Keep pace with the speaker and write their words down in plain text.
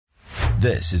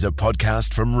This is a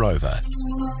podcast from Rover.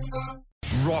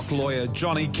 Rock lawyer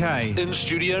Johnny Kay in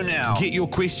studio now. Get your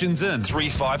questions in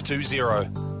 3520.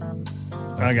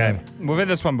 Okay. We've had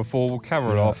this one before. We'll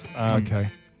cover it off. Okay.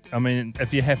 I mean,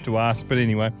 if you have to ask, but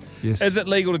anyway. Yes. Is it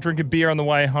legal to drink a beer on the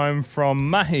way home from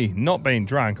mahi? Not being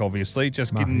drunk, obviously.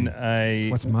 Just Mahi. getting a...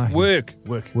 What's mahi? Work.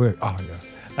 Work. Oh,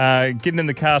 yeah. Getting in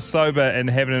the car sober and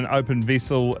having an open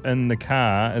vessel in the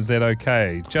car. Is that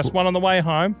okay? Just one on the way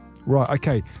home? Right,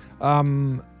 okay.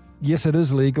 Yes, it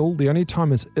is legal. The only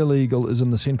time it's illegal is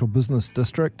in the central business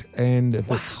district, and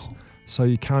if it's so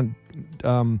you can't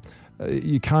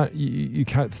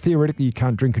theoretically you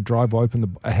can't drink and drive or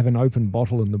have an open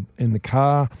bottle in the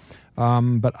car,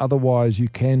 but otherwise you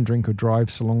can drink or drive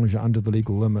so long as you're under the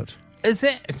legal limit. Is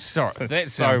that sorry? That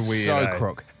sounds weird, so eh?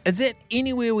 crook. Is that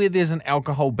anywhere where there's an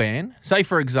alcohol ban? Say,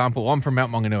 for example, I'm from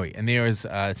Mount Maunganui, and there is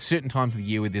certain times of the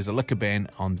year where there's a liquor ban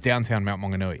on downtown Mount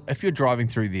Maunganui. If you're driving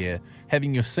through there,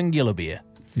 having your singular beer,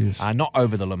 Yes. not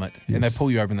over the limit, and they Yes.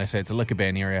 pull you over and they say it's a liquor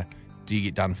ban area, do you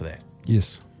get done for that?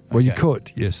 Yes. Well, you Okay.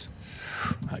 could. Yes.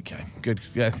 Okay, good.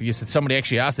 Yeah, yes, somebody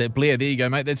actually asked that. Blair, there you go,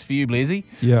 mate. That's for you, Blairsy.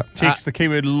 Yeah. Text the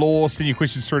keyword law. Send your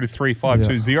questions through to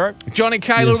 3520. Johnny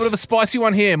K, a little Yes. bit of a spicy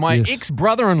one here. My Yes.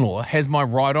 ex-brother-in-law has my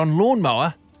ride-on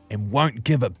lawnmower and won't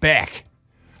give it back.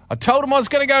 I told him I was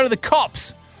going to go to the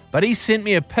cops, but he sent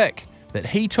me a pic that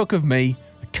he took of me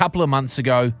a couple of months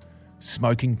ago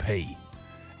smoking pee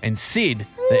and said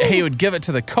that he would give it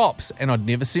to the cops and I'd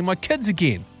never see my kids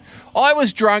again. I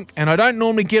was drunk and I don't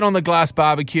normally get on the glass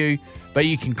barbecue, but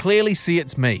you can clearly see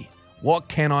it's me. What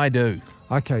can I do?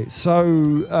 Okay,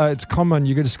 so it's common.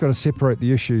 You just got to separate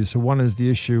the issues. So one is the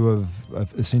issue of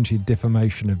essentially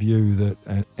defamation of you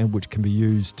and which can be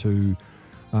used to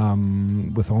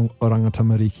with oranga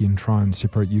tamariki and try and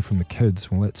separate you from the kids.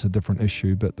 Well, that's a different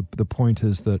issue. But the point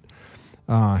is that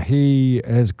he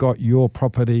has got your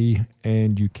property,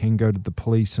 and you can go to the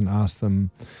police and ask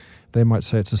them. They might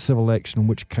say it's a civil action, in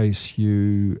which case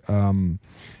you.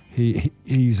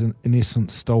 He's in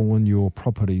essence stolen your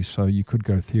property, so you could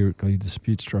go theoretically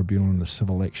disputes tribunal in the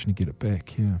civil action to get it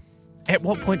back. Yeah. At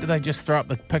what point do they just throw up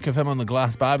the pic of him on the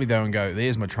glass Barbie though and go,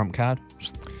 there's my trump card?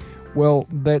 Well,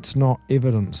 that's not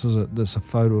evidence, is it? There's a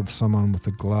photo of someone with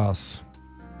a glass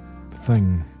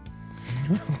thing.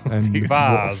 And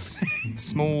Vase.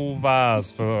 Small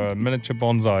vase for a miniature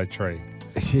bonsai tree.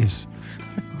 Yes.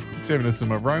 Serving us some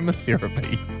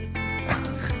aromatherapy.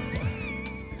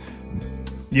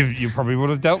 You probably would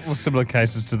have dealt with similar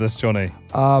cases to this, Johnny.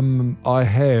 I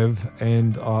have,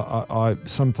 and I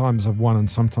sometimes I've won and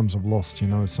sometimes I've lost. You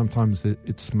know, sometimes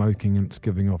it's smoking and it's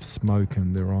giving off smoke,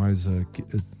 and their eyes are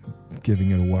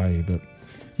giving it away. But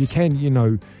you can,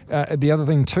 the other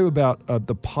thing too about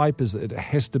the pipe is that it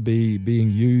has to be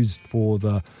being used for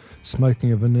the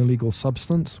smoking of an illegal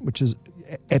substance, which is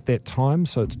at that time,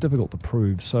 so it's difficult to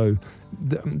prove. So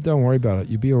don't worry about it.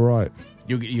 You'll be all right.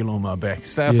 You'll get your lawnmower back.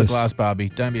 Stay off the glass Barbie.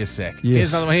 Don't be a sack. Yes.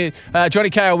 Here's another one here. Johnny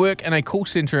K, I work in a call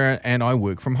centre and I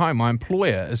work from home. My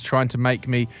employer is trying to make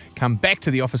me come back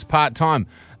to the office part-time.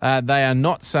 They are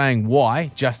not saying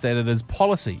why, just that it is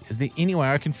policy. Is there any way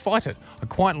I can fight it? I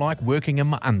quite like working in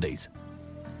my undies.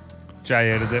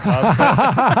 Jay added that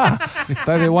last bit.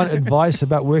 Do they want advice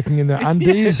about working in their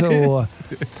undies or?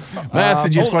 May I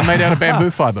suggest one made out of bamboo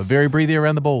fibre? Very breathy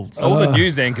around the balls. All the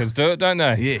news anchors do it, don't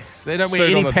they? Yes. They don't Suit wear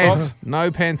on any the pants. top.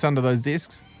 No pants under those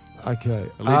desks. Okay.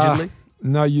 Allegedly?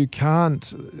 No, you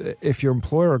can't. If your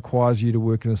employer requires you to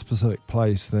work in a specific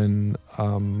place, then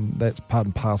that's part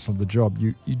and parcel of the job.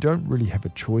 You don't really have a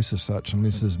choice as such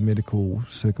unless there's medical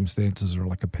circumstances or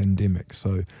like a pandemic.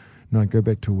 So, no, go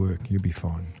back to work. You'll be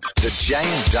fine. The Jay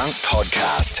and Dunk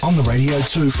Podcast on the Radio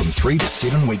 2 from 3 to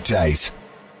 7 weekdays.